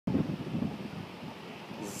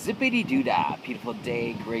Zippity doo dah, beautiful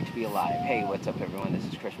day, great to be alive. Hey, what's up everyone? This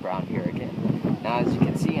is Chris Brown here again. Now, as you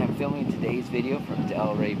can see, I'm filming today's video from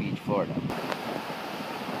Delray Beach, Florida.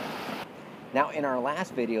 Now, in our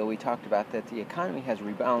last video, we talked about that the economy has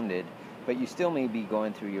rebounded, but you still may be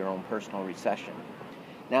going through your own personal recession.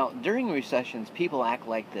 Now, during recessions, people act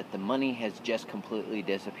like that the money has just completely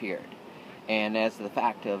disappeared. And as the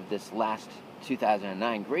fact of this last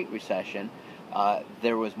 2009 Great Recession,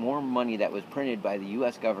 there was more money that was printed by the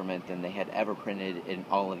U.S. government than they had ever printed in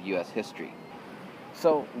all of U.S. history.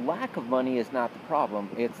 So lack of money is not the problem.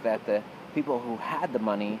 It's that the people who had the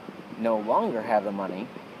money no longer have the money,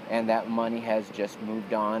 and that money has just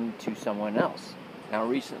moved on to someone else. Now,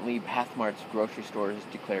 recently, Pathmart's grocery store has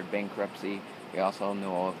declared bankruptcy. We also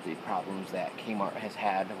know of the problems that Kmart has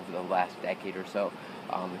had over the last decade or so.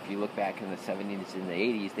 If you look back in the 70s and the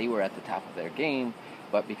 80s, they were at the top of their game,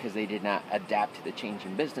 but because they did not adapt to the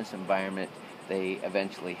changing business environment, they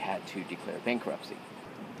eventually had to declare bankruptcy.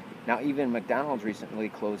 Now, even McDonald's recently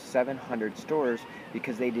closed 700 stores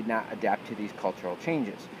because they did not adapt to these cultural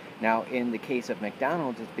changes. Now, in the case of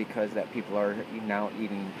McDonald's, it's because that people are now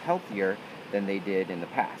eating healthier than they did in the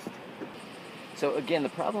past. So again, the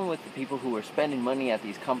problem with the people who are spending money at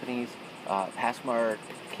these companies, Pathmart,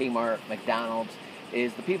 Kmart, McDonald's,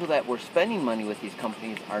 is the people that were spending money with these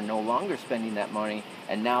companies are no longer spending that money,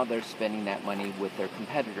 and now they're spending that money with their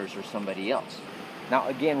competitors or somebody else. Now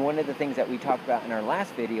again, one of the things that we talked about in our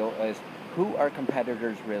last video is who our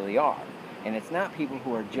competitors really are. And it's not people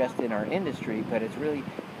who are just in our industry, but it's really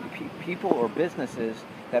people or businesses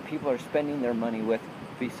that people are spending their money with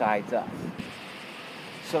besides us.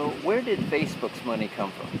 So where did Facebook's money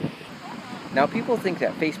come from? Now, people think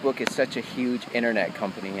that Facebook is such a huge internet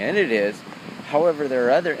company, and it is. However, there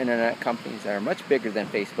are other internet companies that are much bigger than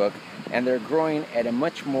Facebook, and they're growing at a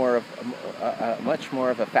much more of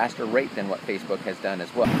a faster rate than what Facebook has done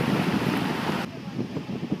as well.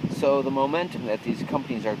 So the momentum that these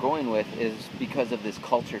companies are going with is because of this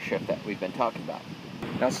culture shift that we've been talking about.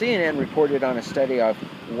 Now, CNN reported on a study of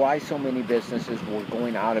why so many businesses were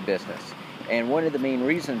going out of business. And one of the main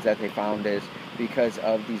reasons that they found is because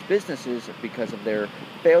of these businesses, because of their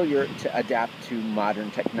failure to adapt to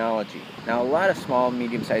modern technology. Now, a lot of small,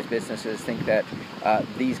 medium-sized businesses think that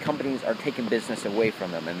these companies are taking business away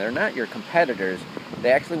from them, and they're not your competitors.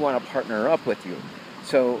 They actually want to partner up with you.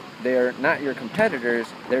 So they're not your competitors,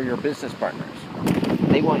 they're your business partners.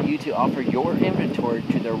 They want you to offer your inventory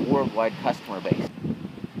to their worldwide customer base.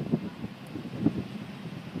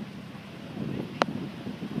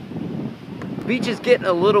 The beach is getting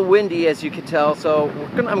a little windy, as you can tell, so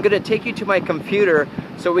I'm going to take you to my computer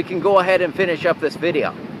so we can go ahead and finish up this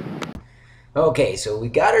video. Okay, so we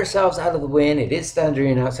got ourselves out of the wind. It is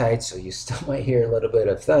thundering outside, so you still might hear a little bit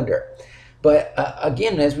of thunder. But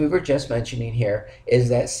again, as we were just mentioning here, is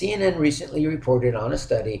that CNN recently reported on a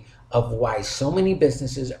study of why so many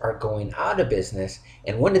businesses are going out of business,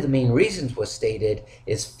 and one of the main reasons was stated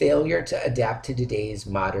is failure to adapt to today's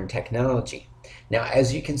modern technology. Now,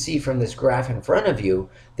 as you can see from this graph in front of you,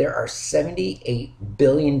 there are $78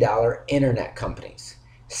 billion internet companies,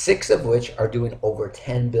 6 of which are doing over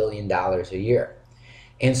 $10 billion a year.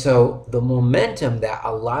 And so the momentum that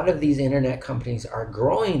a lot of these internet companies are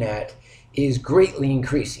growing at is greatly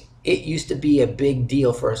increasing. It used to be a big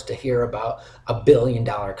deal for us to hear about a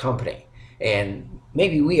billion-dollar company. And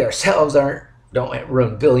maybe we ourselves don't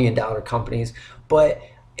run billion-dollar companies, but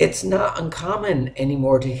it's not uncommon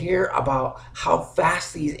anymore to hear about how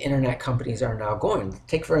fast these internet companies are now going.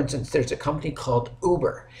 Take, for instance, there's a company called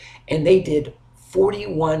Uber, and they did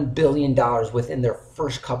 $41 billion within their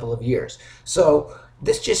first couple of years. So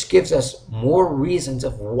this just gives us more reasons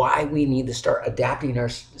of why we need to start adapting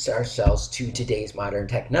ourselves to today's modern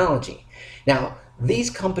technology. Now, these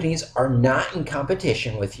companies are not in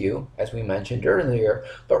competition with you, as we mentioned earlier,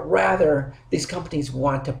 but rather these companies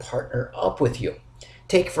want to partner up with you.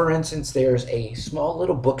 Take, for instance, there's a small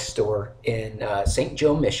little bookstore in St.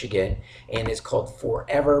 Joe, Michigan, and it's called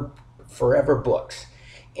Forever Books.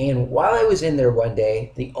 And while I was in there one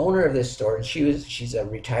day, the owner of this store, and she's a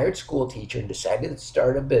retired school teacher and decided to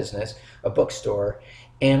start a business, a bookstore.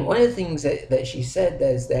 And one of the things that she said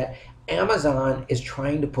is that Amazon is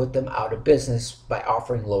trying to put them out of business by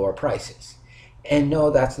offering lower prices. And no,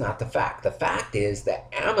 that's not the fact. The fact is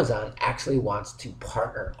that Amazon actually wants to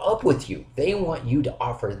partner up with you. They want you to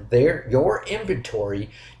offer your inventory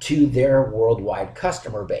to their worldwide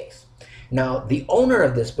customer base. Now, the owner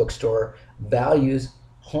of this bookstore values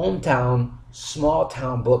hometown, small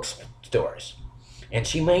town bookstores. And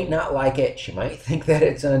she might not like it. She might think that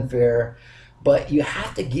it's unfair, but you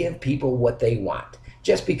have to give people what they want.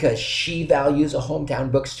 Just because she values a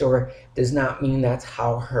hometown bookstore does not mean that's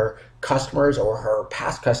how her customers or her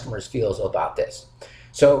past customers feels about this.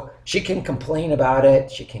 So she can complain about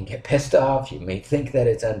it, she can get pissed off, you may think that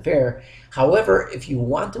it's unfair. However, if you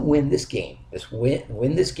want to win this game,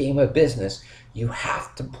 win this game of business, you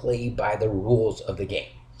have to play by the rules of the game.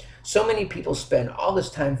 So many people spend all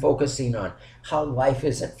this time focusing on how life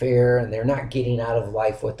isn't fair and they're not getting out of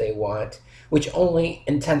life what they want, which only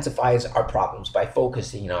intensifies our problems by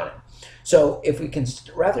focusing on it. So if we can,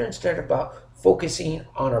 rather instead about focusing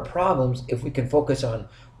on our problems, if we can focus on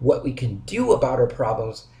what we can do about our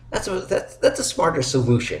problems, that's a smarter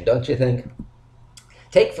solution, don't you think?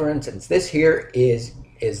 Take, for instance, this here is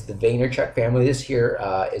the Vaynerchuk family. This here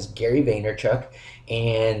is Gary Vaynerchuk,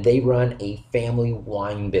 and they run a family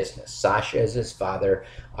wine business. Sasha is his father.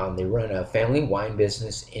 They run a family wine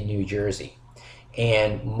business in New Jersey.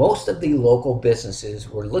 And most of the local businesses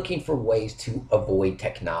were looking for ways to avoid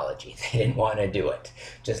technology. They didn't want to do it,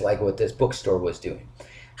 just like what this bookstore was doing.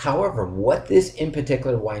 However, what this in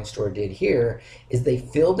particular wine store did here is they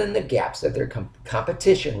filled in the gaps that their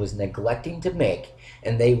competition was neglecting to make,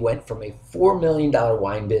 and they went from a $4 million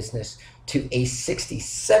wine business to a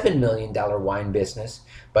 $67 million wine business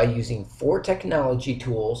by using 4 technology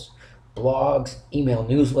tools: blogs, email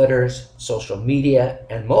newsletters, social media,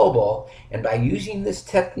 and mobile. And by using this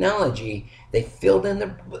technology, they filled in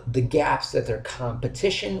the gaps that their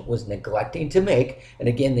competition was neglecting to make. And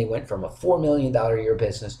again, they went from a $4 million a year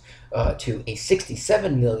business to a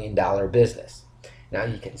 $67 million business. Now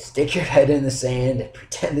you can stick your head in the sand and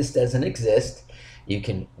pretend this doesn't exist. You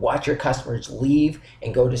can watch your customers leave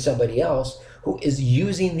and go to somebody else who is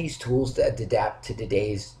using these tools to adapt to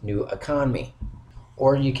today's new economy.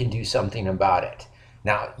 Or you can do something about it.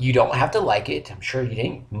 Now, you don't have to like it. I'm sure you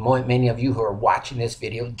didn't. Many of you who are watching this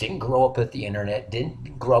video didn't grow up with the internet,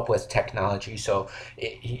 didn't grow up with technology, so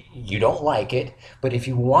you don't like it. But if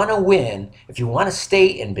you want to win, if you want to stay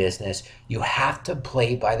in business, you have to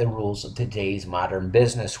play by the rules of today's modern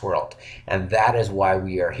business world. And that is why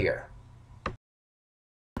we are here.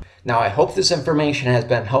 Now, I hope this information has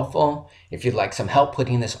been helpful. If you'd like some help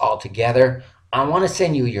putting this all together, I want to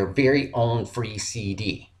send you your very own free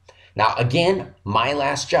CD. Now, again, my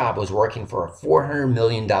last job was working for a $400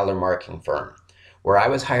 million marketing firm, where I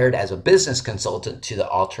was hired as a business consultant to the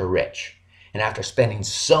ultra rich. And after spending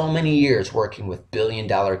so many years working with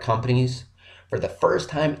billion-dollar companies, for the first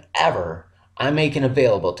time ever, I'm making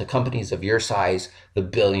available to companies of your size the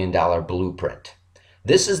billion-dollar blueprint.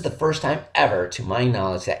 This is the first time ever, to my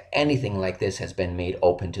knowledge, that anything like this has been made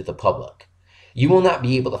open to the public. You will not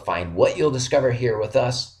be able to find what you'll discover here with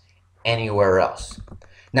us anywhere else.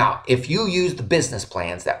 Now, if you use the business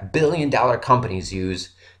plans that billion-dollar companies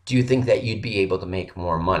use, do you think that you'd be able to make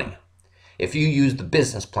more money? If you use the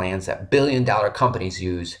business plans that billion-dollar companies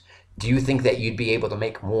use, do you think that you'd be able to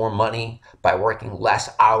make more money by working less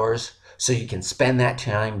hours so you can spend that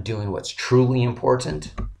time doing what's truly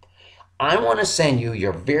important? I want to send you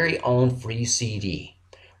your very own free CD,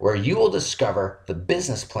 where you will discover the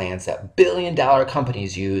business plans that billion-dollar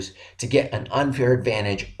companies use to get an unfair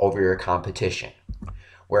advantage over your competition,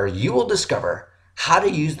 where you will discover how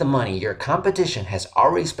to use the money your competition has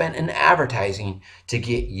already spent in advertising to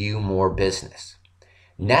get you more business.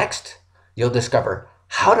 Next, you'll discover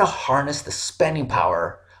how to harness the spending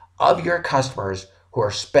power of your customers who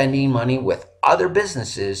are spending money with other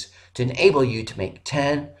businesses to enable you to make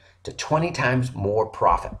 10 to 20 times more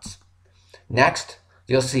profits. Next,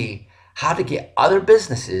 you'll see how to get other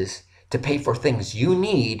businesses to pay for things you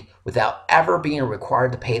need without ever being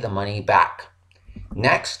required to pay the money back.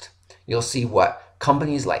 Next, you'll see what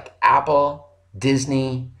companies like Apple,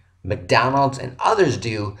 Disney, McDonald's, and others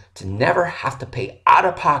do to never have to pay out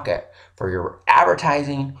of pocket for your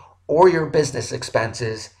advertising or your business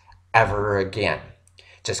expenses ever again.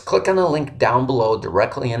 Just click on the link down below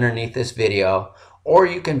directly underneath this video, or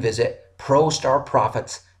you can visit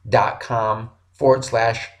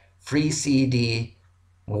prostarprofits.com/free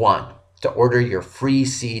CD1 to order your free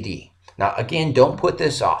CD. Now, again, don't put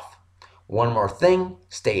this off. One more thing,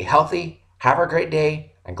 stay healthy, have a great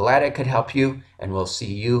day. I'm glad I could help you, and we'll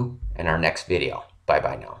see you in our next video.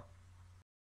 Bye-bye now.